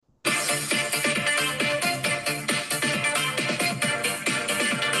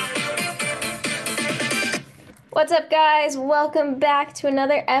What's up, guys? Welcome back to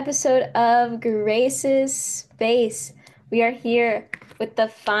another episode of Grace's Space. We are here with the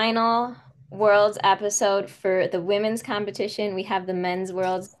final Worlds episode for the women's competition. We have the men's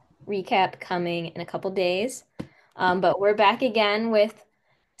Worlds recap coming in a couple days. But we're back again with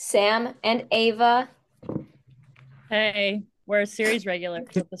Sam and Ava. Hey, we're series regulars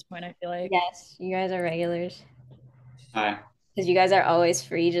at this point, I feel like. Yes, you guys are regulars Hi, because you guys are always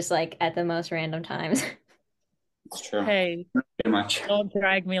free, just like at the most random times. it's true. Hey, Pretty much. don't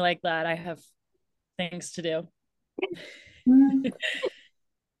drag me like that. I have things to do.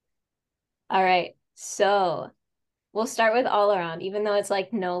 All right, so we'll start with all around, even though it's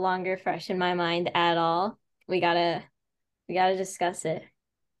like no longer fresh in my mind at all. We gotta we gotta discuss it.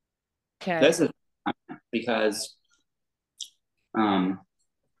 Okay. This is because um,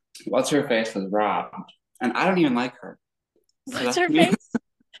 what's her face was robbed, and I don't even like her. So What's that's her me. face?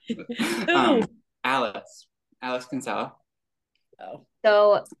 Who? Alice Kinsella. Oh.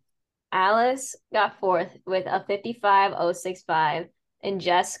 So Alice got fourth with a 55,065, and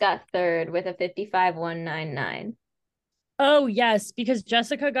Jess got third with a 55,199. Oh, yes, because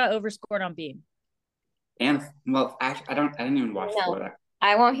Jessica got overscored on Beam. And well, actually, I didn't even watch No, Florida.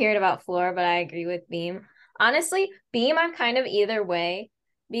 I won't hear it about Floor, but I agree with Beam. Honestly, Beam, I'm kind of either way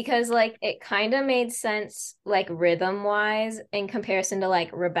because like it kind of made sense like rhythm wise in comparison to like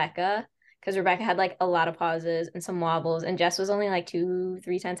Rebecca, because Rebecca had like a lot of pauses and some wobbles, and Jess was only like two,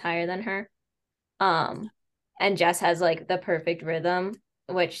 three tenths higher than her. Um, and Jess has like the perfect rhythm,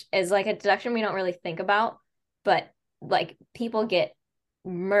 which is like a deduction we don't really think about, but like people get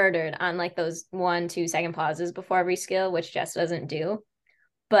murdered on like those 1, 2 second pauses before every skill, which Jess doesn't do.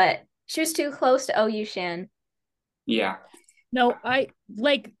 But she was too close to OU Shan. Yeah, No, I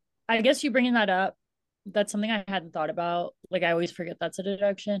guess you bringing that up, that's something I hadn't thought about. Like, I always forget that's a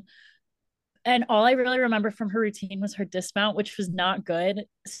deduction. And all I really remember from her routine was her dismount, which was not good.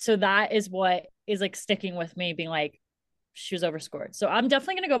 So that is what is like sticking with me, being like, she was overscored. So I'm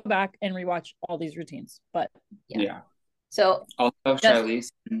definitely gonna go back and rewatch all these routines. But Yeah. yeah. So Also, just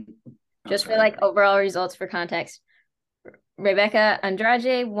Charlize. just for Sorry. like overall results for context, Rebecca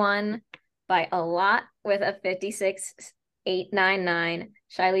Andrade won by a lot with a 56,899.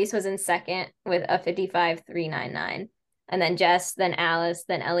 Shilese was in second with a 55,399. And then Jess, then Alice,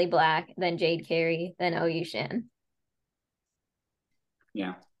 then Ellie Black, then Jade Carey, then OU Shan.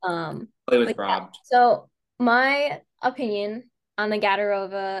 Yeah, Um, it was but yeah, robbed. so my opinion on the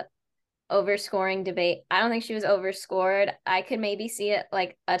Gadarova overscoring debate, I don't think she was overscored. I could maybe see it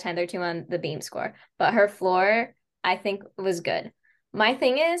like a tenth or two on the beam score, but her floor, I think, was good. My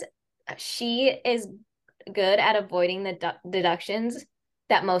thing is, she is good at avoiding the deductions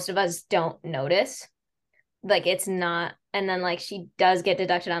that most of us don't notice. Like it's not, and then like she does get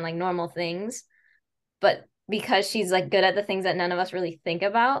deducted on like normal things, but because she's like good at the things that none of us really think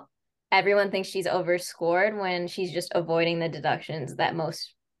about, everyone thinks she's overscored when she's just avoiding the deductions that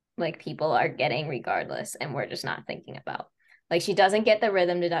most like people are getting regardless, and we're just not thinking about. Like she doesn't get the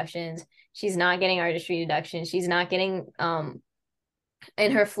rhythm deductions, she's not getting artistry deductions, she's not getting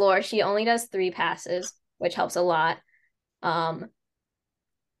in her floor, she only does 3 passes, which helps a lot. Um,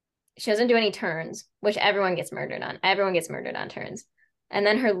 she doesn't do any turns, which everyone gets murdered on. Everyone gets murdered on turns. And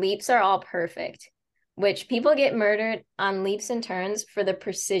then her leaps are all perfect, which people get murdered on leaps and turns for the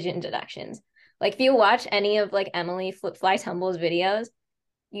precision deductions. Like if you watch any of like Emily Flip Fly Tumble's videos,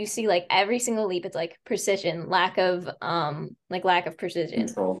 you see like every single leap, it's like precision, lack of precision.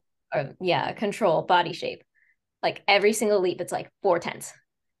 Control. Or yeah, control, body shape. Like every single leap, it's like 4 tenths.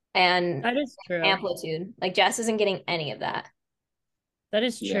 And that is true. amplitude. Like Jess isn't getting any of that. That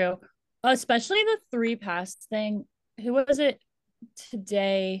is Yeah. true. Especially the 3 pass thing. Who was it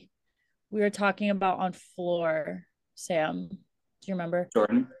today we were talking about on floor, Sam? Do you remember?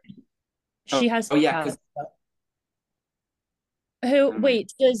 Jordan. She has Oh yeah, pass. because Who,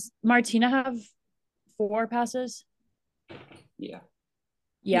 wait, does Martina have 4 passes? yeah,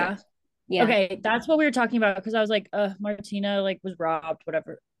 Yeah. yeah, Yeah. Okay, that's what we were talking about because I was like, Martina like was robbed,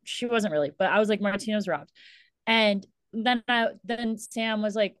 whatever. She wasn't really, but I was like, Martina was robbed. And then Sam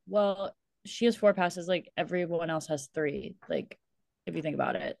was like, well, she has 4 passes, like everyone else has 3, like if you think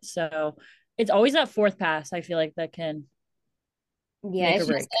about it. So it's always that fourth pass, I feel like that can Yeah, make or it's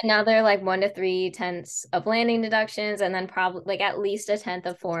just break. another like 1 to 3 tenths of landing deductions, and then probably like at least a tenth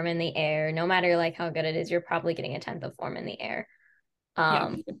of form in the air. No matter like how good it is, you're probably getting a tenth of form in the air. yeah.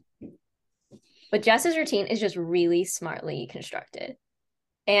 Um, but Jess's routine is just really smartly constructed.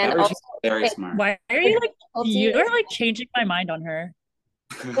 And That also routine is very it, smart. Why are the you like difficulty you is are like changing my mind on her?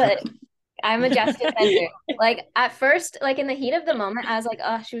 but I'm a Jess defender. Like at first, like in the heat of the moment, I was like,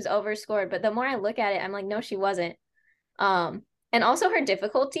 oh, she was overscored. But the more I look at it, I'm like, no, she wasn't. And also her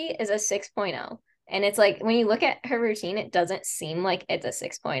difficulty is a 6.0. And it's like when you look at her routine, it doesn't seem like it's a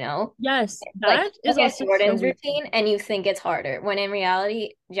 6.0. Yes, Like that you is look at also so Jordan's weird. routine and you think it's harder, when in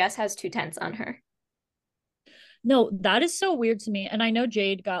reality, Jess has 2/10 on her. No, that is so weird to me. And I know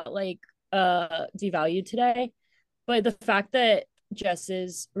Jade got like devalued today, but the fact that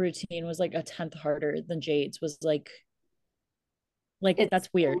Jess's routine was like a tenth harder than Jade's was like It's that's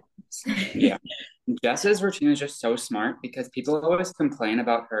weird. Yeah. Jess's routine is just so smart because people always complain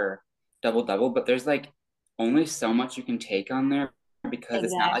about her double double, but there's like only so much you can take on there because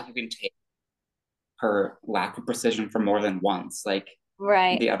it's not like exactly you can take her lack of precision for more than once. Like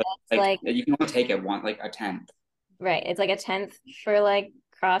right. the other, It's like like you can only take it one, like a tenth. right. It's like a 10th for like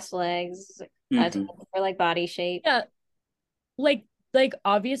cross legs, a 10th Mm-hmm. for like body shape. Yeah, like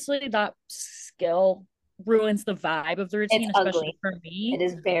obviously that skill ruins the vibe of the It's routine, especially ugly. for It me.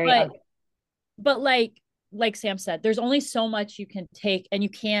 is very But ugly. like Sam said, there's only so much you can take, and you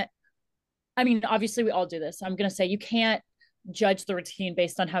can't. I mean, obviously, we all do this. I'm gonna say you can't judge the routine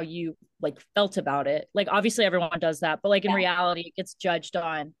based on how you like felt about it. Like, obviously, everyone does that, but like in Yeah, reality, it gets judged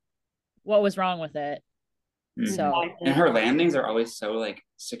on what was wrong with it. Mm-hmm. So, And exactly. her landings are always so like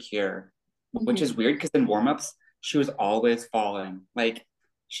secure, which Mhm. is weird because in warm-ups she was always falling. Like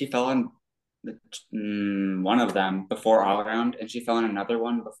she fell on the, one of them before all around, and she fell on another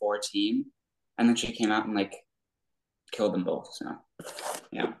one before team, and then she came out and like killed them both. So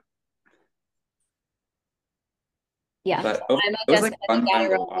yeah, Yeah, so but overall, I'm a it was like Jessica the fun time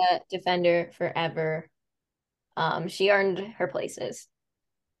to watch. Gadarova defender forever. She earned her places.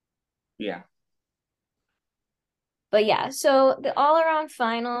 Yeah, But yeah, so the all around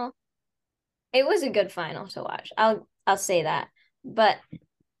final, it was a good final to watch. I'll say that. But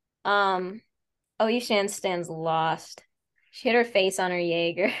um Oishan stands lost. She hit her face on her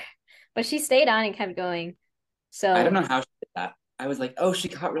Jaeger, but she stayed on and kept going. I don't So know how she did that. I was like, oh, she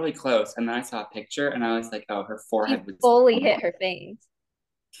got really close, and then I saw a picture, and I was like, oh, her she forehead was fully on hit her face.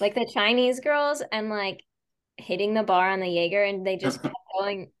 Like the Chinese girls and like hitting the bar on the Jaeger and they just fire. kept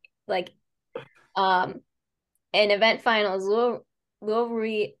going like um in event finals, Lil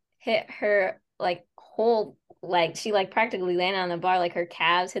hit her like whole leg. She like practically landed on the bar, like her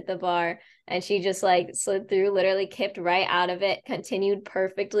calves hit the bar, and she just like slid through, literally kicked right out of it, continued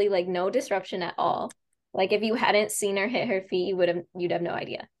perfectly, like no disruption at all. Like if you hadn't seen her hit her feet, you'd have no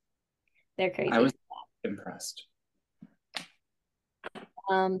idea. They're I crazy. was impressed.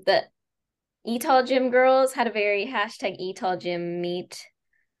 The ETAL gym girls had a very hashtag ETAL gym meet.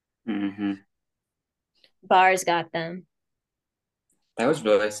 Mm-hmm. Bars got them. That was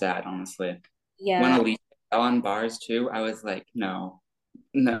really sad, honestly. When Yeah. Alicia fell on bars too, I was like, no,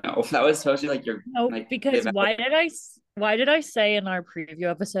 no, that was supposed to be like your no, like because why did I say in our preview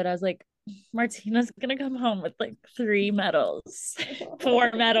episode, I was like, Martina's gonna come home with like 3 medals,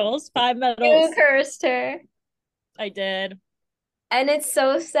 4 medals, 5 medals. You cursed her. I did. And it's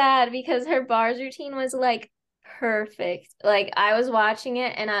so sad because her bars routine was like perfect. Like I was watching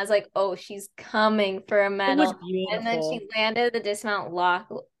it and I was like, oh, she's coming for a It was medal. And then she beautiful. landed the dismount lock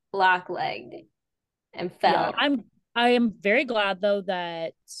legged and Yeah, fell. I am very glad though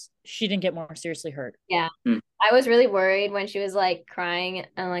that she didn't get more seriously hurt. Yeah. mm, I was really worried when she was like crying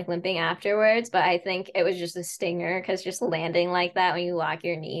and like limping afterwards, but I think it was just a stinger because just landing like that when you lock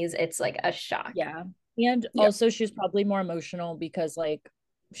your knees, it's like a shock. Yeah. And yeah. also she's probably more emotional because like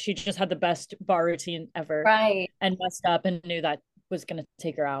she just had the best bar routine ever Right. and messed up and knew that was gonna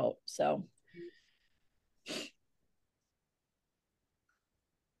take her out. So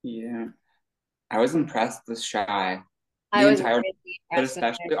Yeah. I was impressed with Shy I the was entire, really but impressed with her.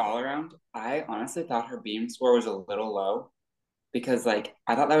 especially all around. I honestly thought her beam score was a little low because like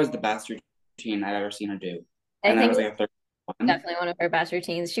I thought that was the best routine I've ever seen her do, I and that think was it's like a 31. definitely one of her best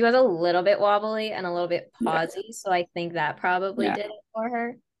routines. She was a little bit wobbly and a little bit Yeah, pausy, so I think that probably yeah, did it for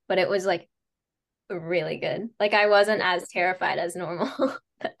her. But it was like really good. Like I wasn't as terrified as normal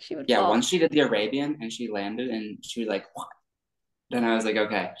that she would yeah. fall. Once she did the Arabian and she landed and she was like, what? Then I was like,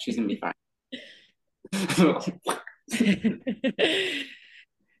 okay, she's gonna be fine.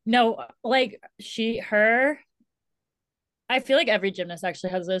 no, like I feel like every gymnast actually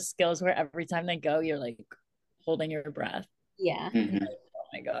has those skills where every time they go, you're like holding your breath. Yeah. Mhm. Oh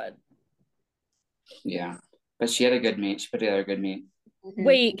my God. Yeah, but she had a good meet. She put together a good meet. Mhm.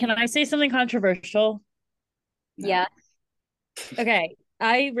 Wait, can I say something controversial? No, Yeah. Okay.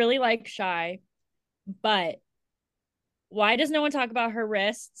 I really like Shy, but why does no one talk about her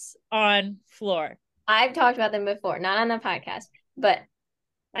wrists on floor? I've talked about them before, not on the podcast, but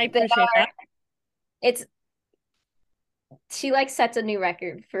I they appreciate that. It's she like sets a new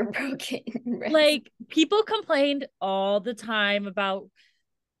record for broken wrist. Like people complained all the time about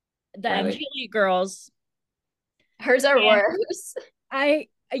the MG Riley. Elite girls. Hers are And worse. I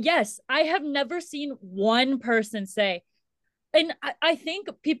have never seen one person say, and I think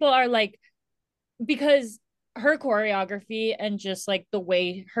people are like, because her choreography and just like the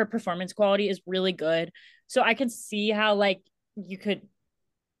way her performance quality is really good. So I can see how like you could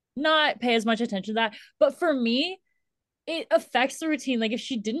not pay as much attention to that. But for me, it affects the routine. Like if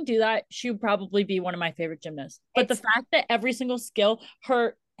she didn't do that, she would probably be one of my favorite gymnasts. But the It's fact that every single skill,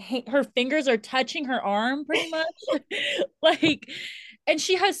 her fingers are touching her arm pretty much, like, and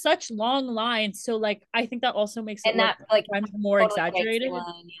she has such long lines. So like I think that also makes it and look that like more totally makes me exaggerated.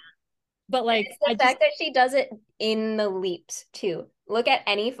 line. But And like it's the I just fact that she does it in the leaps too. Look at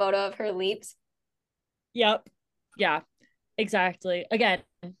any photo of her leaps. yep. Yeah, exactly. Again,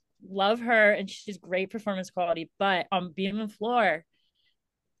 love her and she's great performance quality, but on beam and floor,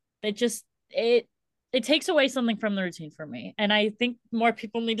 it just it takes away something from the routine for me. And I think more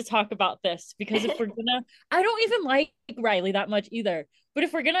people need to talk about this because if we're gonna I don't even like Riley that much either. But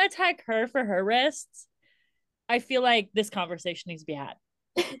if we're gonna attack her for her wrists, I feel like this conversation needs to be had.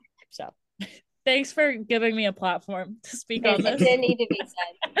 So thanks for giving me a platform to speak on It this. did need to be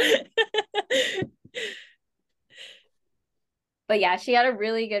said. But yeah, she had a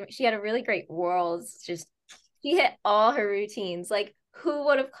really great Worlds. Just she hit all her routines. Like who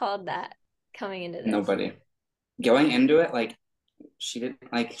would have called that coming into this? Nobody. Going into it, like she did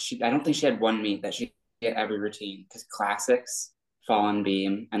like she I don't think she had one meet that she hit every routine because classics, fall and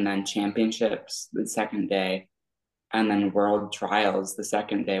beam, and then championships the second day, and then world trials the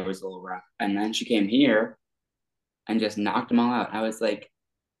second day was a little rough. And then she came here and just knocked them all out. I was like,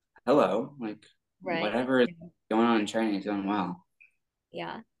 hello, like Right. whatever is going on in training is going well.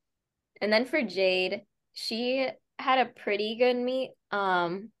 Yeah. And then for Jade, she had a pretty good meet.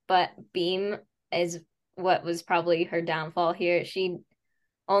 But beam is what was probably her downfall here. She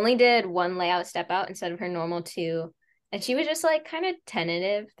only did one layout step out instead of her normal two. And she was just like kind of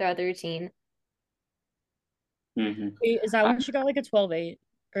tentative throughout the routine. Mm-hmm. Wait, is that when she got like a 12-8?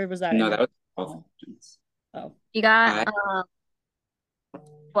 Or was that No, in that was oh, 12. oh. She got I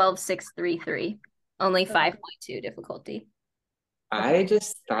 12.633, only Okay. 5.2 difficulty. I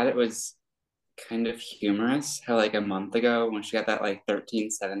just thought it was kind of humorous how like a month ago when she got that like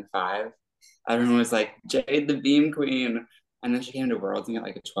 13.75, everyone was like Jade the Beam Queen, and then she came to Worlds and got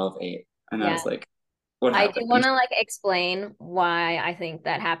like a 12.8, and I Yeah. was like, what I do want happened? to like explain why I think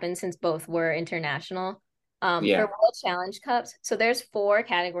that happened since both were international. For Yeah. World Challenge Cups, so there's four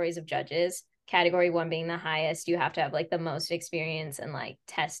categories of judges. Category one being the highest, you have to have like the most experience and like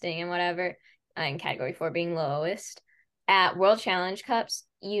testing and whatever, and category four being lowest. At World Challenge Cups,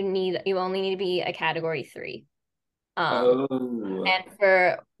 you only need to be a category three. Oh. And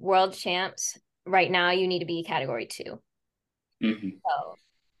for World Champs, right now you need to be category two. Hmm. So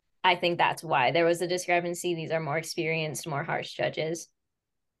I think that's why there was a discrepancy. These are more experienced, more harsh judges.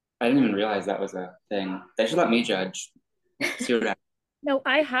 I didn't even realize that was a thing. They should let me judge. See what happens. No,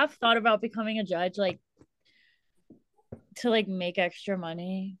 I have thought about becoming a judge, like to like make extra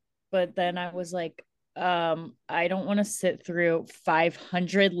money, but then I was like, I don't want to sit through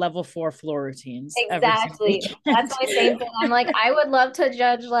 500 level 4 floor routines every single Exactly. That's weekend. my same thing. I'm like, I would love to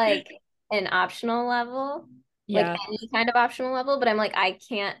judge like an optional level, like Yeah. any kind of optional level, but I'm like, I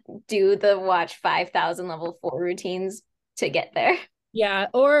can't do the watch 5,000 level four routines to get there. Yeah,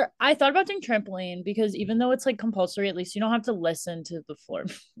 or I thought about doing trampoline because even though it's like compulsory, at least you don't have to listen to the floor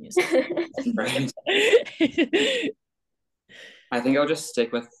music. Right. I think I'll just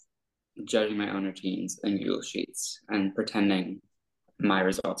stick with judging my own routines and Google Sheets and pretending my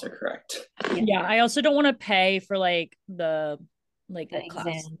results are correct. Yeah, I also don't want to pay for like The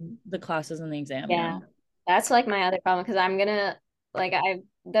exam. the classes and the exam. Yeah. Yeah. That's like my other problem because I'm gonna like I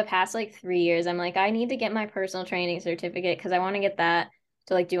the past like 3 years, I'm like, I need to get my personal training certificate because I want to get that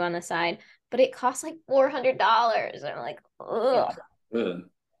to like do on the side. But it costs like $400. I'm like, ugh. Ugh.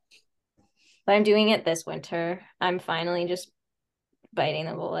 But I'm doing it this winter. I'm finally just biting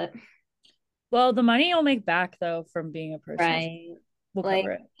the bullet. Well, the money you'll make back though from being a personal Right. will Like,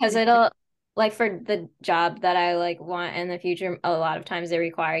 cover it. because it'll like for the job that I like want in the future, a lot of times they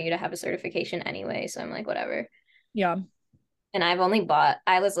require you to have a certification anyway. So I'm like, whatever. Yeah. And I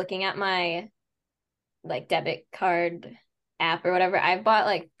was looking at my like debit card app or whatever. I've bought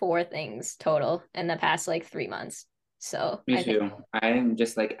like four things total in the past like 3 months. So Me I think too. I'm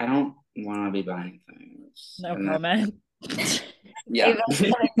just like, I don't want to be buying things. No And that, comment. yeah. Ava's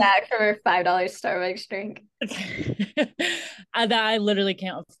coming back for her $5 Starbucks drink. That I literally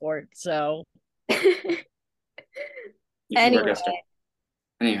can't afford. So You should work Anyway, yesterday.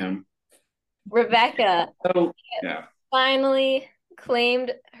 Anywho, Rebecca so yeah, finally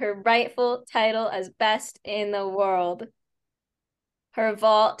claimed her rightful title as best in the world. Her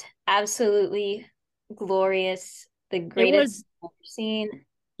vault, absolutely glorious, the It greatest was, I've ever seen.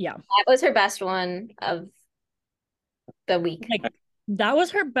 yeah, That was her best one of the week. like that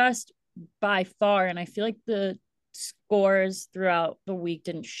was her best by far. And I feel like the scores throughout the week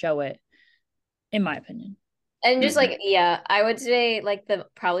didn't show it, in my opinion. And just mhm. like, yeah, I would say like the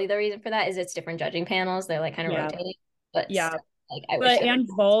probably the reason for that is it's different judging panels. They're like kind of Yeah. rotating, but Yeah. still, like I wish But that and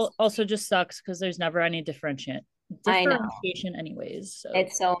vault also just sucks because there's never any I know differentiation anyways. So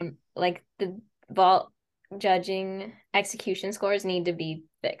it's so like the vault judging execution scores need to be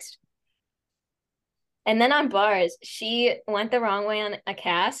fixed. And then on bars, she went the wrong way on a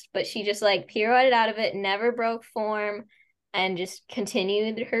cast, but she just like pirouetted out of it, never broke form, and just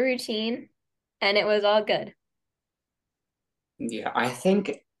continued her routine, and it was all good. Yeah, I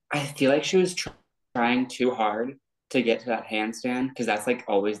feel like she was trying too hard to get to that handstand because that's like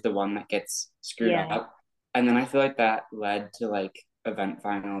always the one that gets screwed Yeah. up. And then I feel like that led to like event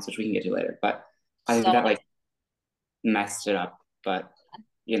finals, which we can get to later. But I think So that like messed it up. But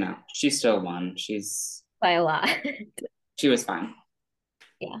she still won. by a lot. She was fine.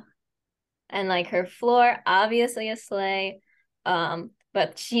 Yeah. And like her floor, obviously a sleigh.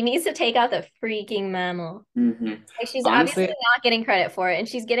 But she needs to take out the freaking mammal. Hmm. Like she's obviously Honestly, not getting credit for it, and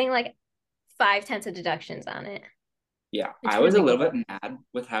she's getting like 5/10 of deductions on it. yeah, it's I was a little ridiculous. bit mad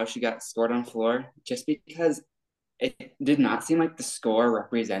with how she got scored on floor just because it did not seem like the score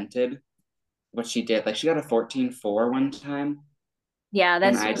represented what she did. Like she got a 14-4 one time, Yeah, and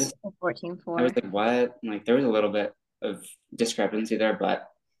that's just a I was 14/4. like, what? Like there was a little bit of discrepancy there, but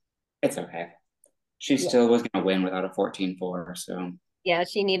it's okay. She Yeah. still was gonna win without a 14-4. So Yeah,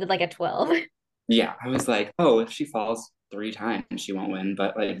 she needed like a 12. yeah, I was like, oh, if she falls 3 times, she won't win,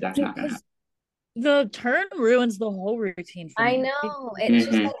 but like that's not gonna Because the turn ruins the whole routine for I me. know. It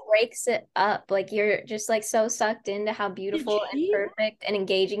just happen. like breaks it up. Like you're just like so sucked into how Did beautiful and she perfect and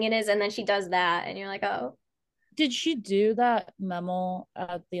engaging it is, and then she does that, and you're like, oh, did she do that memo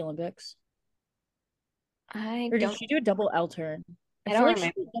at the Olympics? I Or did don't she do a double L turn? I I feel don't like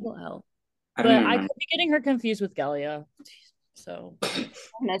she remember. did double L. I don't But even I remember. could be getting her confused with Galia. So I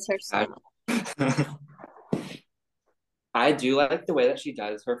miss her so I, much. I do like the way that she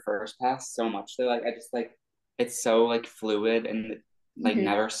does her first pass so much. Though, like I just like it's so like fluid and like Mhm.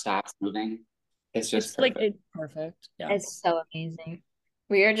 never stops moving. It's just it's like perfect. it's perfect. Yeah. It's so amazing.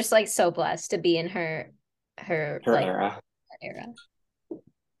 We are just like so blessed to be in her Her like era. era.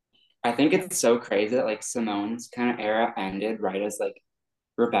 I think it's so crazy that like Simone's kind of era ended right as like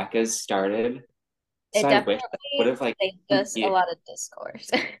Rebecca's started. It So I wish that would definitely have like saved us a competed. lot of discourse.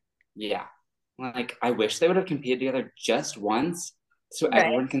 Yeah. Like I wish they would have competed together just once so Right.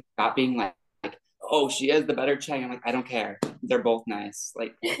 everyone can stop being like, oh, she is the better Chang. I'm like, I don't care. They're both nice.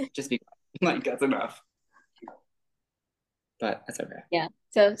 Like, just be like that's enough. But that's okay. Yeah.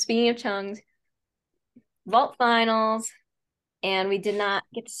 So speaking of Chung's, vault finals, and we did not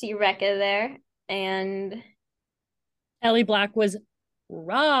get to see Rekka there. And Ellie Black was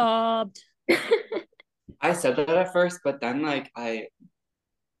robbed. I said that at first, but then like I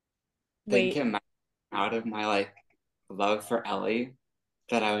think Wait, it might out of my like love for Ellie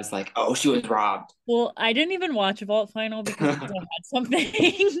that I was like, oh, she was robbed. well, I didn't even watch a vault final because I had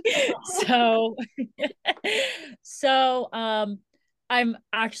something. so so I'm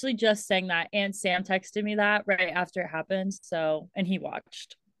actually just saying that. And Sam texted me that right after it happened. So and he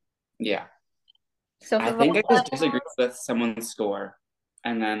watched. Yeah. so I for think vault I just disagreed finals, with someone's score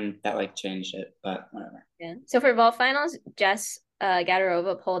and then that like changed it, but whatever. yeah. So for vault finals, Jess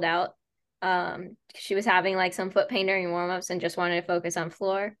Gadarova pulled out. She was having like some foot pain during warm-ups and just wanted to focus on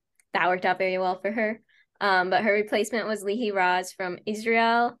floor. That worked out very well for her. But her replacement was Lihi Raz from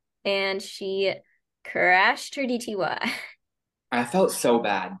Israel, and she crashed her DTY. I felt so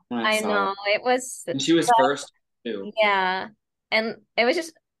bad when I I saw it. know it was, And she was first too. yeah, and it was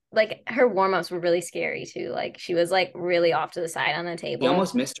just like her warm-ups were really scary too. Like she was like really off to the side on the He table.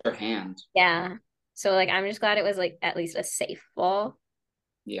 almost missed her hand. Yeah. So like I'm just glad it was like at least a safe ball.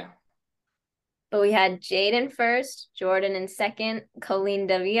 Yeah. But we had Jade in first, Jordan in second, Colleen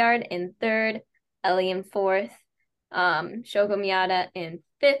Deviard in third, Ellie in fourth, Shoko Miyata in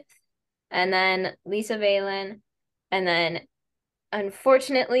fifth, and then Lisa Valen. And then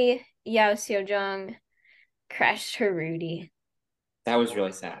unfortunately, Yao Seojung crashed her Rudy That was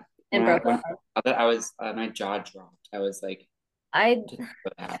really sad. and When I broke her when heart. I was my jaw dropped. I was like, I just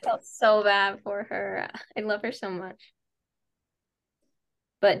what happened. felt so bad for her. I love her so much.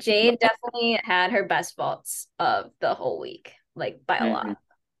 But Jade definitely had her best vaults of the whole week, like by a Mhm. lot.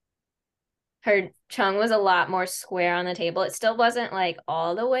 Her chung was a lot more square on the table. It still wasn't like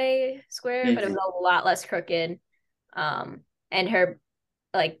all the way square, but it was Mhm. a lot less crooked. And her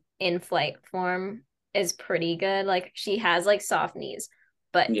like in-flight form is pretty good. Like she has like soft knees,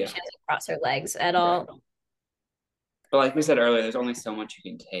 but Yeah. she doesn't cross her legs at Right. all. But like we said earlier, there's only so much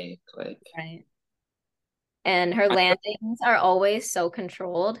you can take. Like, Right. And her I, landings are always so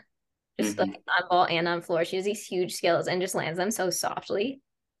controlled, just like mhm. on ball and on floor. She has these huge skills and just lands them so softly.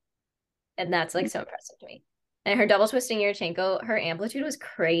 And that's like so impressive to me. And her double twisting Yurchenko, her amplitude was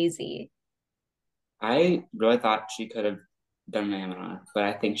crazy. I really thought she could have done an Amazon, but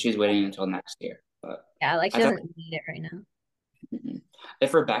I think she's waiting until next year. But Yeah, like I she thought doesn't need it right now. mhm.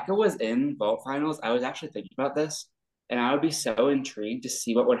 If Rebecca was in vault finals, I was actually thinking about this, and I would be so intrigued to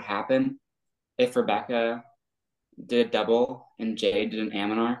see what would happen if Rebecca did a double and Jade did an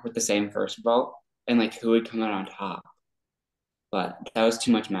Aminar with the same first vault, and like who would come out on top. But that was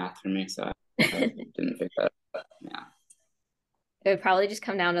too much math for me, so I It didn't figure that. But yeah, would probably just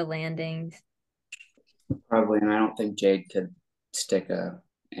come down to landings. probably. And I don't think Jade could stick a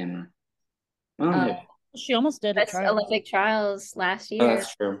Aminar. Well, Um, maybe. She almost did a that's trial. Olympic trials last Oh, year.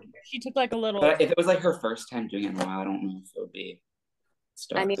 that's true. She took like a little. But if it was like her first time doing it in a while, I don't know if it would be I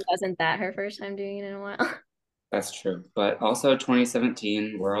stuck. mean, wasn't that her first time doing it in a while? That's true. But also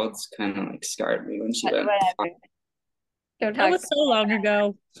 2017 Worlds kind of like scarred me when she But went. whatever. Don't That talk. was so long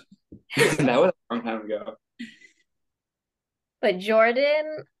ago. That was a long time ago. But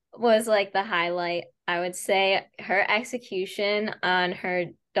Jordan was like the highlight. I would say her execution on her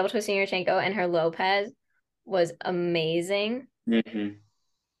double twisting Yurchenko and her Lopez was amazing. Hmm.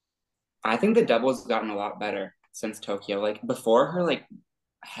 I think the doubles gotten a lot better since Tokyo. Like before, her like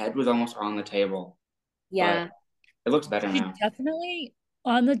head was almost on the table, Yeah. but it looks better She now. definitely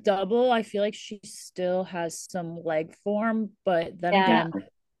on the double, I feel like she still has some leg form, but then Yeah. again,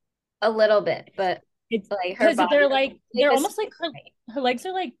 A little bit, but it's like her because body shape they're is almost like her legs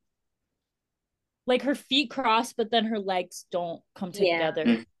are like her feet cross, but then her legs don't come yeah. together.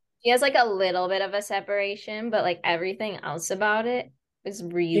 Mm. She has like a little bit of a separation, but like everything else about it is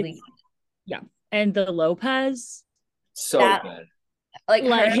really It's yeah. And the Lopez, So that good. like her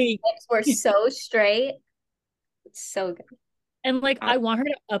like hips were so straight. It's so good. and like I, I want her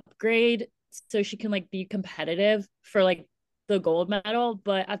to upgrade so she can like be competitive for like the gold medal,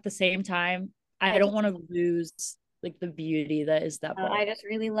 but at the same time, I don't want to lose like the beauty that is that I vault. just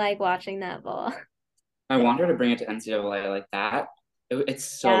really like watching that ball. I want her to bring it to NCAA like that. It's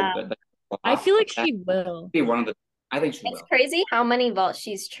so Yeah. good. Like I feel like that she will, be one of the. I think she It's will. crazy how many vaults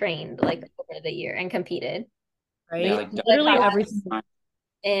she's trained like over the year and competed. Yeah, right? like The Literally everything. class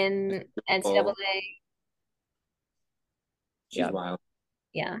in double. NCAA. She's Yeah. wild.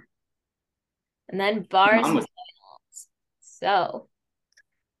 Yeah. And then Her bars mom was. finals. So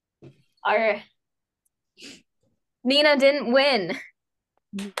our Nina didn't win.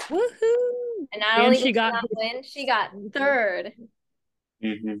 Woohoo! And not And only did she she got not win, she got third.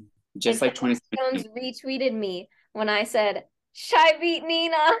 Mhm. And Just like Taylor Jones 2017. retweeted me when I said, Shy beat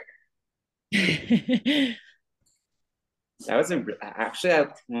Nina. That was actually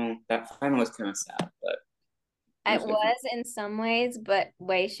well, that final was kind of sad, but it It was good for. was in some ways, but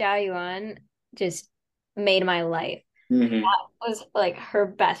Wei Xiaoyuan just made my life. Hmm. That was like her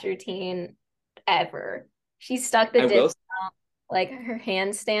best routine ever. She stuck the I will. dismount, like her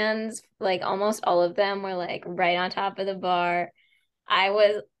handstands, like almost all of them were like right on top of the bar.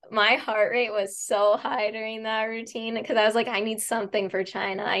 My heart rate was so high during that routine because I was like, I need something for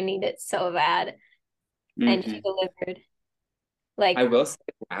China. I need it so bad. And she Hmm. delivered. I Like, will say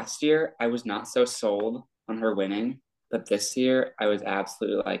last year I was not so sold on her winning, but this year I was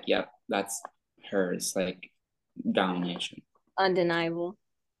absolutely like, yep, that's hers, like domination. undeniable.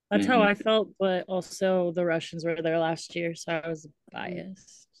 That's how Hmm. I felt, but also the Russians were there last year, so I was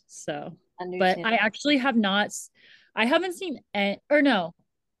biased. So, but Understand. I actually have not, I haven't seen, or no,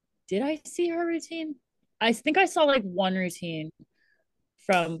 did I see her routine? I think I saw like one routine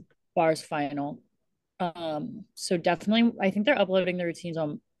from Bar's final. So definitely, I think they're uploading the routines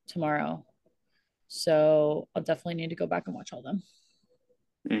on tomorrow. So I'll definitely need to go back and watch all them.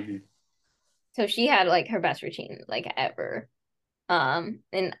 Hmm. So she had like her best routine like ever. And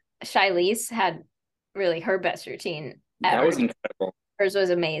Shilese had really her best routine That ever. was incredible. Hers was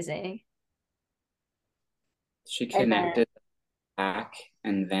amazing. She And then connected back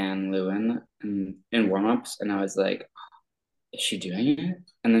and Van Leeuwen in warm-ups, and I was like, is she doing it?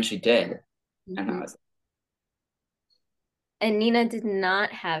 And then she did, and I mhm. was And Nina did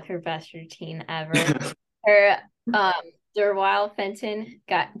not have her best routine ever. like, Her um While Fenton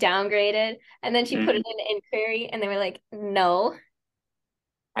got downgraded, and then she put Mhm. it in inquiry, and they were like, no.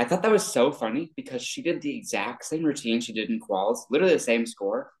 I thought that was so funny because she did the exact same routine she did in quals, literally the same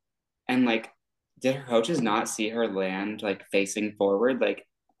score. And like, did her coaches not see her land like facing forward? Like,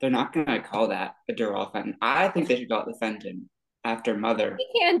 they're not gonna call that a Durrell Fenton. I think they should call it the Fenton after mother.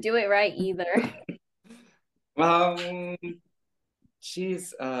 She can't do it right either. Well,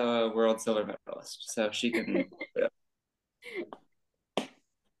 she's a world silver medalist, so she can.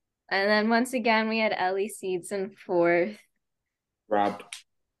 And then once again, we had Ellie Seeds in fourth. Robbed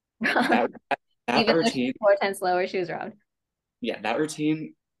Even that that though she was routine. 4 tenths lower, she was robbed. Yeah, that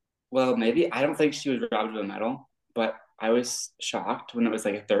routine. Well, maybe I don't think she was robbed of a medal, but I was shocked when it was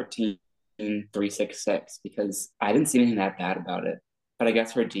like a 13.366 because I didn't see anything that bad about it. But I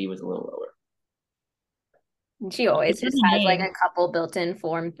guess her D was a little lower. And she It's always in just the has like name. a couple built-in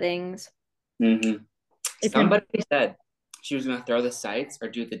form things. Mm-hmm. If you're Somebody said she was gonna throw the sights or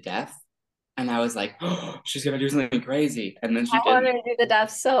do the death, and I was like, oh, she's gonna do something crazy, and then I she want her didn't. to do the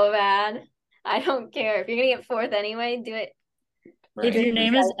death so bad. I don't care. If you're gonna get fourth anyway, do it. if Right. your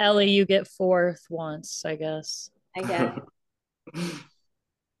name is Ellie, you get fourth once, I guess. I guess.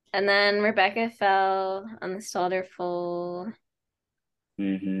 And then Rebecca fell on the Stalder full.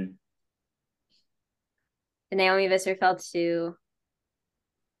 Mm-hmm. And Naomi Visser fell too.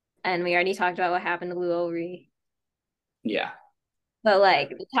 And we already talked about what happened to Lou Ulrich. Yeah. But like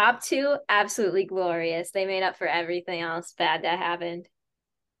the top two, absolutely glorious. They made up for everything else bad that happened.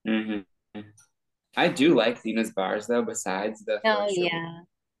 Mm-hmm. I do like Dina's bars though. Besides the Oh first routine, yeah.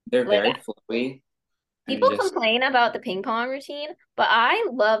 they're Like very flowy and people just. complain about the ping pong routine, but I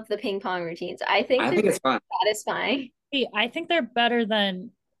love the ping pong routines. I think I they're think it's fun. satisfying. Hey, I think they're better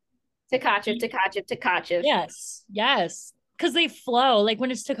than Takachev, Takachev, Takachev. yes, yes. Because they flow. Like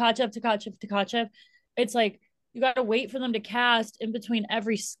when it's Takachev, Takachev, Takachev, it's like you gotta wait for them to cast in between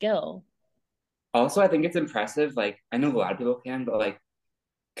every skill. Also, I think it's impressive. Like I know a lot of people can, but like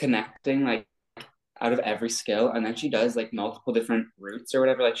connecting like out of every skill, and then she does like multiple different routes or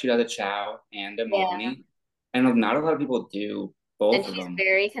whatever. Like she does a Chow and a Yeah. Maloney, and like, not a lot of people do And both of she's them.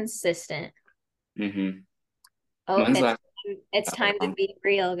 very consistent. Mm-hmm. Oh, When's the last it's time to one? be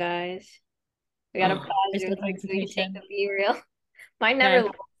real, guys. We gotta pause There's real the quick so we can take the notification. be real. Mine never Okay.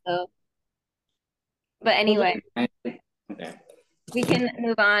 loads though. But Well, anyway, Okay. we can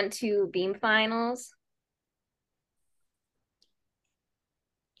move on to beam finals.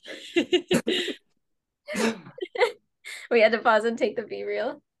 I We had to pause and take the be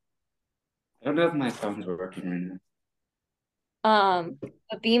real. don't know if my phone's working right now.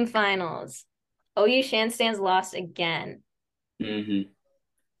 The beam finals. OU Shandstands lost again. Mm-hmm.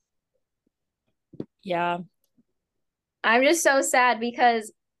 yeah. I'm just so sad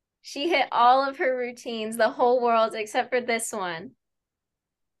because she hit all of her routines, the whole world except for this one.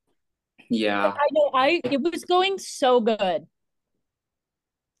 Yeah. I know it was going so good.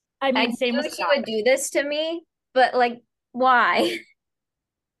 I I mean, same with knew she Scott. would do this to me, but like, why?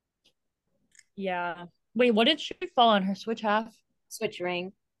 Yeah. Wait, what did she fall on her switch half? Switch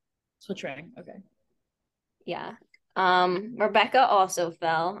ring. Switch ring. Okay. Yeah. Rebecca also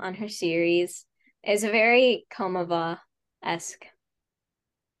fell on her series. It's a very Komova-esque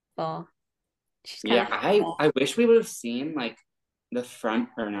fall. She's kind Yeah. of I wish we would have seen like the front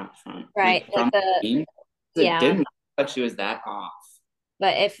or not front, right, like like from the the beam. It yeah. didn't look like she was that off.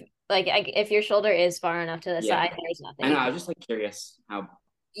 But if your shoulder is far enough to the Yeah. side, there's I nothing know. you I can. was just like curious how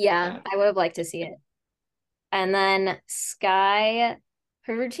Yeah, bad. I would have liked to see it. And then Sky,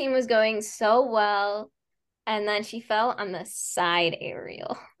 her routine was going so well, and then she fell on the side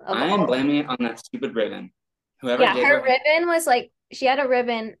aerial of I am all. blaming it on that stupid ribbon. Whoever Yeah, gave her her, ribbon was like she had a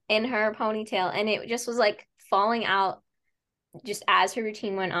ribbon in her ponytail, and it just was like falling out just as her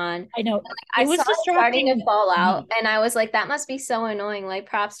routine went on. I know. I It saw was it starting to distracting fall out, me. and I was like, that must be so annoying. Like,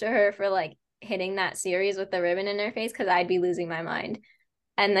 props to her for like hitting that series with the ribbon in her face because I'd be losing my mind.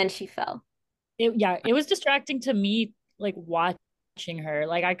 And then she fell. It was distracting to me, like watching her.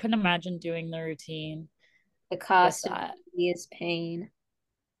 Like I couldn't imagine doing the routine The with cost of that. beauty is pain.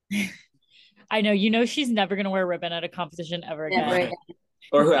 I know, she's never gonna wear a ribbon at a competition ever Never again. right? again.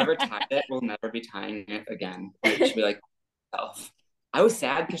 Or whoever tied it will never be tying it again. Like she'll be like, self. I was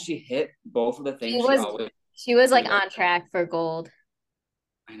sad because she hit both of the She things she was always she was like cheated. on track for gold.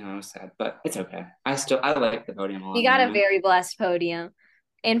 I know I was sad, but it's okay. I like the podium a She lot got more a now. very blessed podium.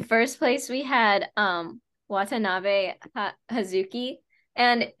 In first place, we had Watanabe Hazuki,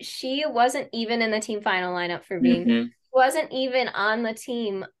 and she wasn't even in the team final lineup for beam. Mm-hmm. Wasn't even on the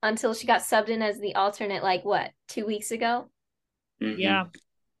team until she got subbed in as the alternate, like what, 2 weeks ago? Mm-hmm. Yeah.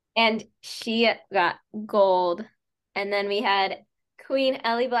 And she got gold. And then we had Queen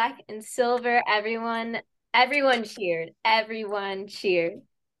Ellie Black in silver. Everyone cheered. Everyone cheered.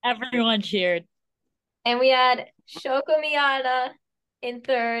 Everyone cheered. And we had Shoko Miyata in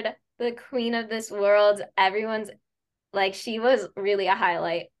third, the queen of this world. Everyone's like she was really a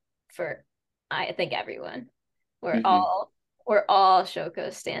highlight for I think everyone. We're Mm-hmm. all we're all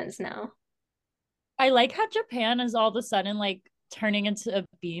Shoko stands now. I like how Japan is all of a sudden like turning into a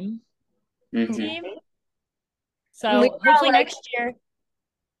beam Mm-hmm. team. We So were all hopefully like next year.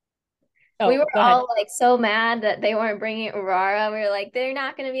 we Oh, were go ahead. all like so mad that they weren't bringing Urara. We were like, they're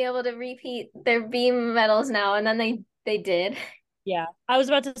not going to be able to repeat their beam medals now, and then they did. Yeah. I was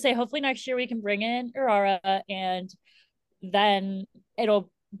about to say hopefully next year we can bring in Urara and then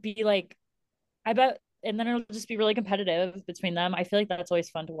it'll be like I bet and then it'll just be really competitive between them. I feel like that's always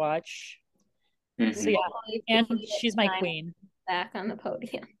fun to watch. So Mm-hmm. yeah. Hopefully, And please she's my sign queen. back on the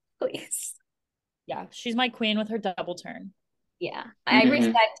podium, please. Yeah, she's my queen with her double turn. Yeah,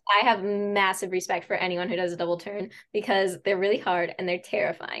 Mm-hmm. I have massive respect for anyone who does a double turn because they're really hard and they're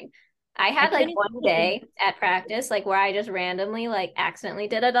terrifying. I I had like can't one even day at practice, like where I just randomly, like accidentally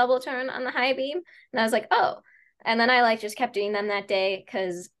did a double turn on the high beam. And I was like, oh. And then I like just kept doing them that day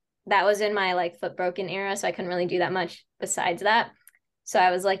because that was in my like foot broken era. So I couldn't really do that much besides that. So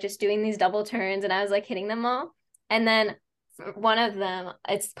I was like just doing these double turns and I was like hitting them all. And then one of them,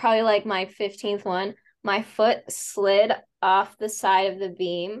 it's probably like my 15th one, my foot slid off the side of the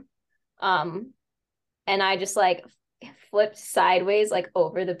beam. Um, and I just like flipped sideways, like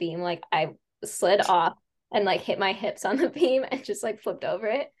over the beam. Like I slid off and like hit my hips on the beam and just like flipped over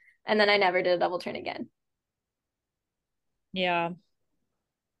it. And then I never did a double turn again. yeah.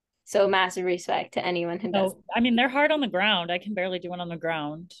 So massive respect to anyone who does. No, I mean they're hard on the ground. I can barely do one on the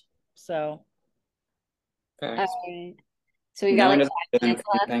ground. So All Facts. right. So we've got No one like does better 5 minutes than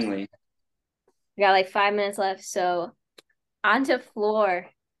Queen left. Pengli. We got like 5 minutes left. So on to floor.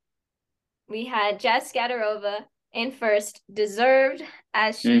 We had Jess Gadarova in first, deserved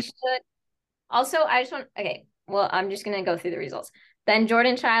as she Mm. should. Also, I just want, okay, well, I'm just going to go through the results. Then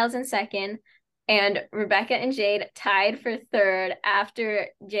Jordan Childs in second, and Rebecca and Jade tied for third after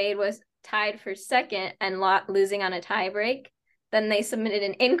Jade was tied for second and losing on a tie break. Then they submitted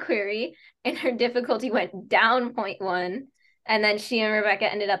an inquiry, and her difficulty went down 0.1. And then she and Rebecca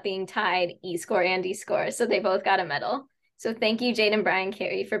ended up being tied E score and D score. So they both got a medal. So thank you, Jade and Brian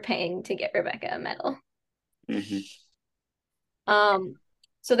Carey, for paying to get Rebecca a medal. Mm-hmm. Um,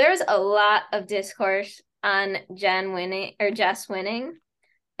 so there's a lot of discourse on Jen winning or Jess winning.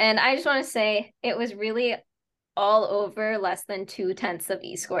 And I just want to say it was really all over less than 2/10 of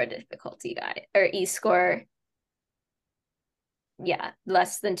E-score difficulty, guy, or E-score. Yeah,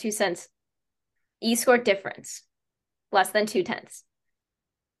 less than 2 cents. E-score difference, less than 2/10.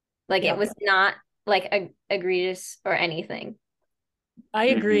 Like it yeah, was not like egregious or anything. I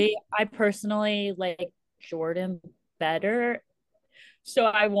Mm-hmm. agree. I personally like Jordan better. So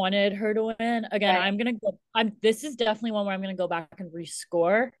I wanted her to win. Again, Right. I'm gonna go. I'm this is definitely one where I'm gonna go back and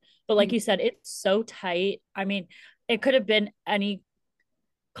rescore. But like you said, it's so tight. I mean, it could have been any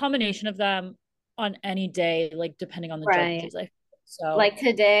combination of them on any day, like depending on the Right. judges. I so Like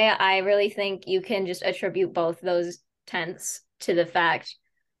today, I really think you can just attribute both those tenths to the fact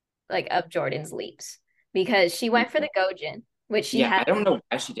like of Jordan's leaps because she went for Mm-hmm. the Gojin, which Yeah, I don't know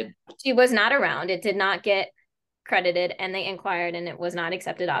why she did that. she was not around. It did not get credited and they inquired and it was not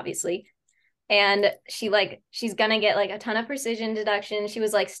accepted, obviously. And she's gonna get like a ton of precision deduction. She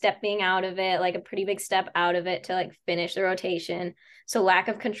was like stepping out of it, like a pretty big step out of it to like finish the rotation. So lack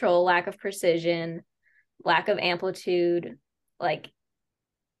of control, lack of precision, lack of amplitude, like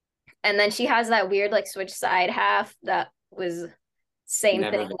and then she has that weird like switch side half that was same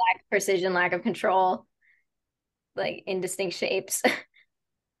thing, Never did. lack of precision, lack of control, like indistinct shapes.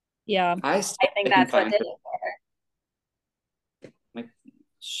 yeah. I I still think couldn't that's what find did her. it for her. Like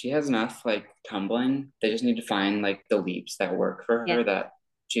she has enough like tumbling. They just need to find like the leaps that work for Yeah. her that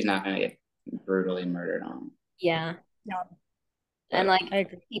she's not gonna get brutally murdered on. Yeah. Yeah, And But like I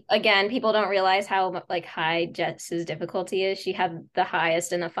agree. again, people don't realize how like high Jets's difficulty is. She had the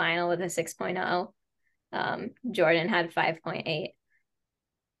highest in the final with a 6.0. Jordan had 5.8.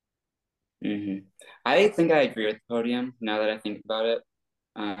 I think I agree with the podium now that I think about it.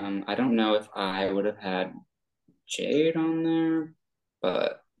 I don't know if I would have had Jade on there,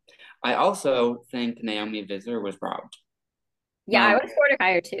 but I also think Naomi Visser was robbed. Yeah, I would Now, have scored her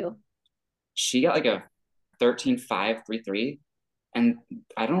higher too. she got like a 13.533, and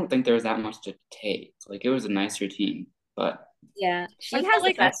I don't think there was that much to take. Like it was a nice routine, but Yeah, I she feel has the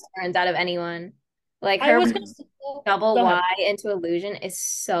like best turns out of anyone. Like I her was gonna say, double go Y ahead. into illusion is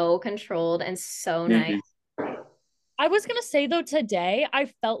so controlled and so nice. Mhm. I was gonna say though, today I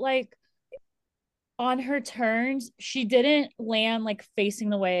felt like on her turns, she didn't land like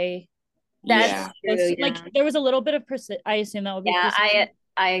facing the way That's she's Yeah. supposed true. to. Like Yeah. there was a little bit of I assume that would be Yeah, precision.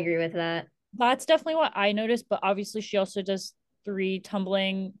 I agree with that. That's definitely what I noticed, but obviously she also does three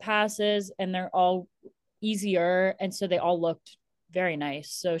tumbling passes and they're all easier. And so they all looked very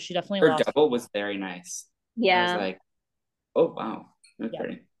nice. So she definitely Her lost. double was very nice. I was Yeah. like, oh wow, that's Yeah.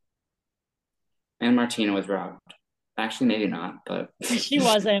 pretty. And Martina was robbed. Actually, maybe not, but She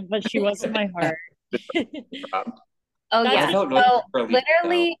wasn't, but she was in my heart. robbed. Oh I That's yeah. felt really So for Alicia though.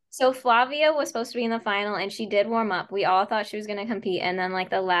 literally, so Flavia was supposed to be in the final and she did warm up. We all thought she was gonna compete, and then like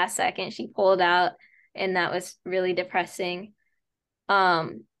the last second she pulled out, and that was really depressing.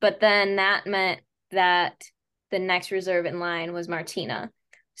 But then that meant that the next reserve in line was Martina.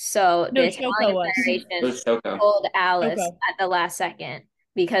 So no, the Shoko Italian was. It Federation was Shoko. pulled Alice Shoko. at the last second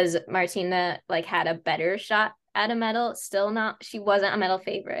because Martina like had a better shot at a medal. Still not, she wasn't a medal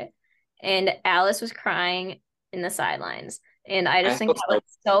favorite. And Alice was crying in the sidelines. And I just I think felt that so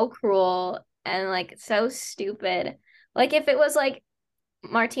was so cruel and like so stupid. Like if it was like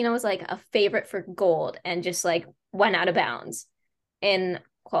Martina was like a favorite for gold and just like went out of bounds in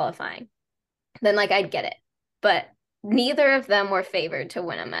qualifying, then like I'd get it. But neither of them were favored to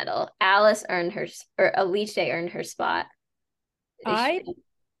win a medal. Alice earned her, or Alice earned her spot. I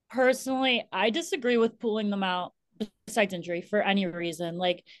personally, I disagree with pulling them out besides injury for any reason.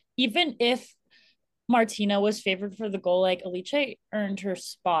 Like, even if Martina was favored for the goal, like Alice earned her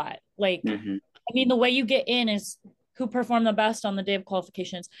spot. Like, hmm I mean, the way you get in is who performed the best on the day of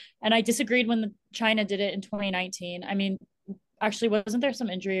qualifications. And I disagreed when China did it in 2019. I mean, actually, wasn't there some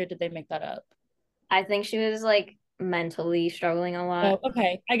injury or did they make that up? I think she was like mentally struggling a Oh, lot.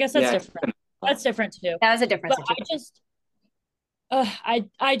 okay. I guess that's Yeah, different. That's different too. That was a different But situation.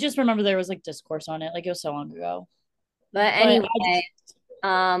 I just remember there was like discourse on it. Like it was so long ago. But But anyway,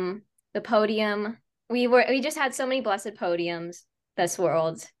 um, the podium, we just had so many blessed podiums this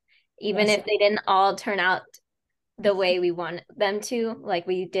world. Even yes, if they didn't all turn out the way we want them to, like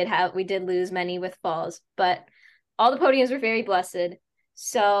we did lose many with falls, but all the podiums were very blessed.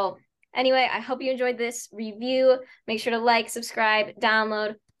 So anyway, I hope you enjoyed this review. Make sure to like, subscribe,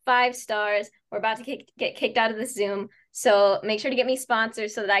 download, 5 stars. We're about to get kicked out of the Zoom. So make sure to get me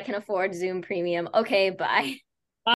sponsors so that I can afford Zoom Premium. Okay, bye.